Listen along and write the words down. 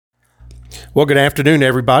Well, good afternoon,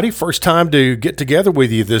 everybody. First time to get together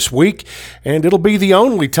with you this week, and it'll be the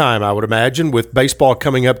only time, I would imagine, with baseball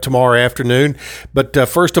coming up tomorrow afternoon. But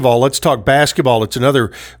first of all, let's talk basketball. It's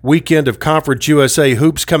another weekend of Conference USA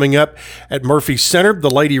hoops coming up at Murphy Center. The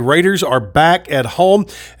Lady Raiders are back at home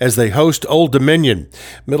as they host Old Dominion.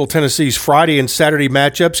 Middle Tennessee's Friday and Saturday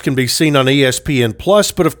matchups can be seen on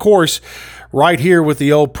ESPN+, but of course, right here with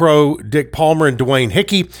the old pro Dick Palmer and Dwayne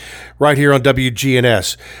Hickey, right here on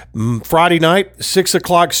WGNS. Friday night, 6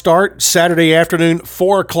 o'clock start. Saturday afternoon,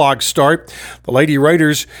 4 o'clock start. The Lady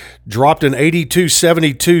Raiders dropped an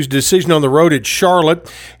 82-72 decision on the road at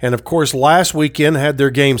Charlotte. And, of course, last weekend had their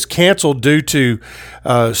games canceled due to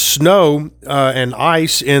snow and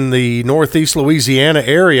ice in the northeast Louisiana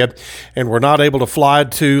area, and were not able to fly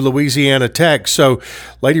to Louisiana Tech. So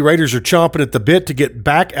Lady Raiders are chomping at the bit to get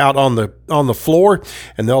back out on the floor,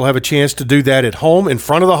 and they'll have a chance to do that at home in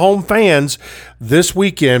front of the home fans this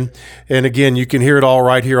weekend. And again, you can hear it all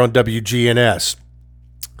right here on WGNS.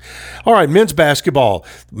 All right, men's basketball.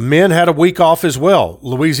 Men had a week off as well.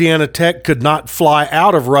 Louisiana Tech could not fly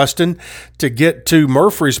out of Ruston to get to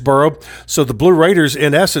Murfreesboro, so the Blue Raiders,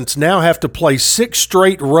 in essence, now have to play 6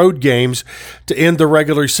 straight road games to end the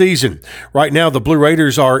regular season. Right now, the Blue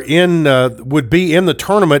Raiders are would be in the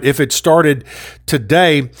tournament if it started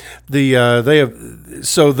today. They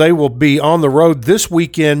will be on the road this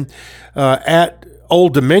weekend at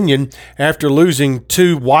Old Dominion after losing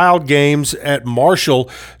 2 wild games at Marshall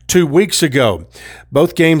 2 weeks ago.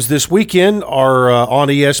 Both games this weekend are on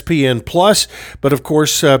ESPN+, but of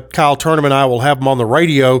course, Kyle Turnham and I will have them on the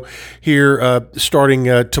radio here starting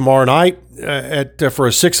tomorrow night for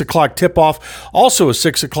a 6 o'clock tip-off. Also a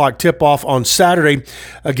 6 o'clock tip-off on Saturday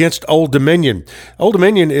against Old Dominion. Old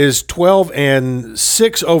Dominion is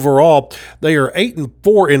 12-6 overall. They are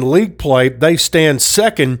 8-4 in league play. They stand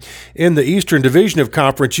second in the Eastern Division of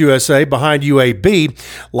Conference USA behind UAB.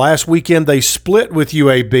 Last weekend, they split with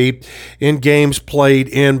UAB in games played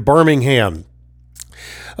in Birmingham.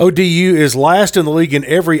 ODU is last in the league in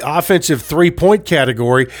every offensive three-point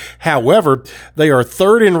category. However, they are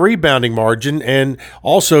third in rebounding margin and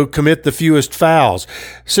also commit the fewest fouls.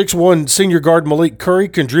 6'1" senior guard Malik Curry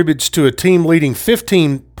contributes to a team leading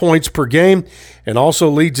 15 points per game and also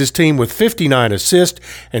leads his team with 59 assists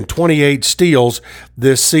and 28 steals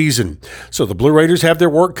this season. So the Blue Raiders have their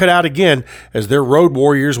work cut out again as their road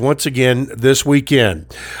warriors once again this weekend.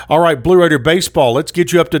 All right, Blue Raider baseball, let's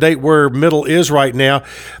get you up to date where Middle is right now.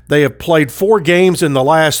 They have played 4 games in the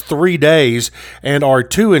last 3 days and are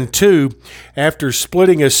 2-2 after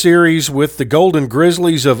splitting a series with the Golden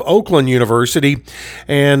Grizzlies of Oakland University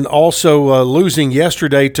and also losing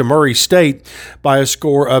yesterday to Murray State by a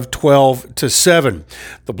score of 12-7.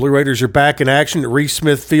 The Blue Raiders are back in action at Reese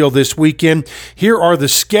Smith Field this weekend. Here are the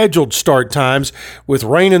scheduled start times. With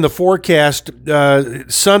rain in the forecast,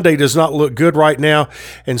 Sunday does not look good right now,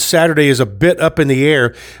 and Saturday is a bit up in the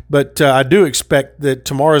air, but I do expect that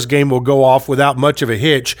tomorrow's game will go off without much of a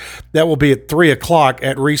hitch. That will be at 3 o'clock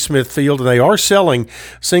at Reese Smith Field, and they are selling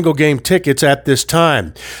single-game tickets at this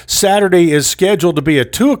time. Saturday is scheduled to be a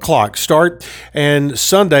 2 o'clock start, and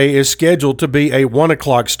Sunday is scheduled to be a 1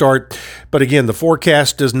 o'clock start. But again, the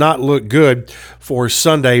forecast does not look good for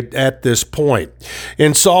Sunday at this point.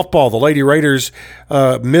 In softball, the Lady Raiders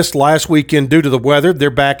missed last weekend due to the weather. They're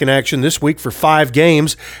back in action this week for 5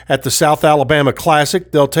 games at the South Alabama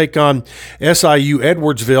Classic. They'll take on SIU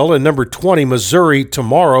Edwardsville and number 20 Missouri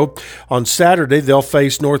tomorrow. On Saturday, they'll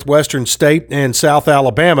face Northwestern State and South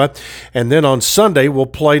Alabama. And then on Sunday, we'll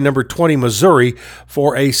play number 20 Missouri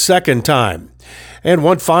for a second time. And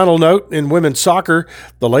one final note, in women's soccer,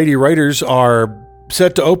 the Lady Raiders are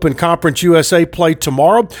set to open Conference USA play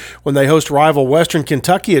tomorrow when they host rival Western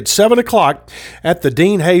Kentucky at 7 o'clock at the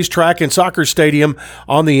Dean Hayes Track and Soccer Stadium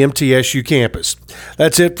on the MTSU campus.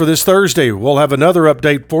 That's it for this Thursday. We'll have another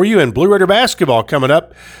update for you in Blue Raider basketball coming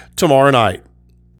up tomorrow night.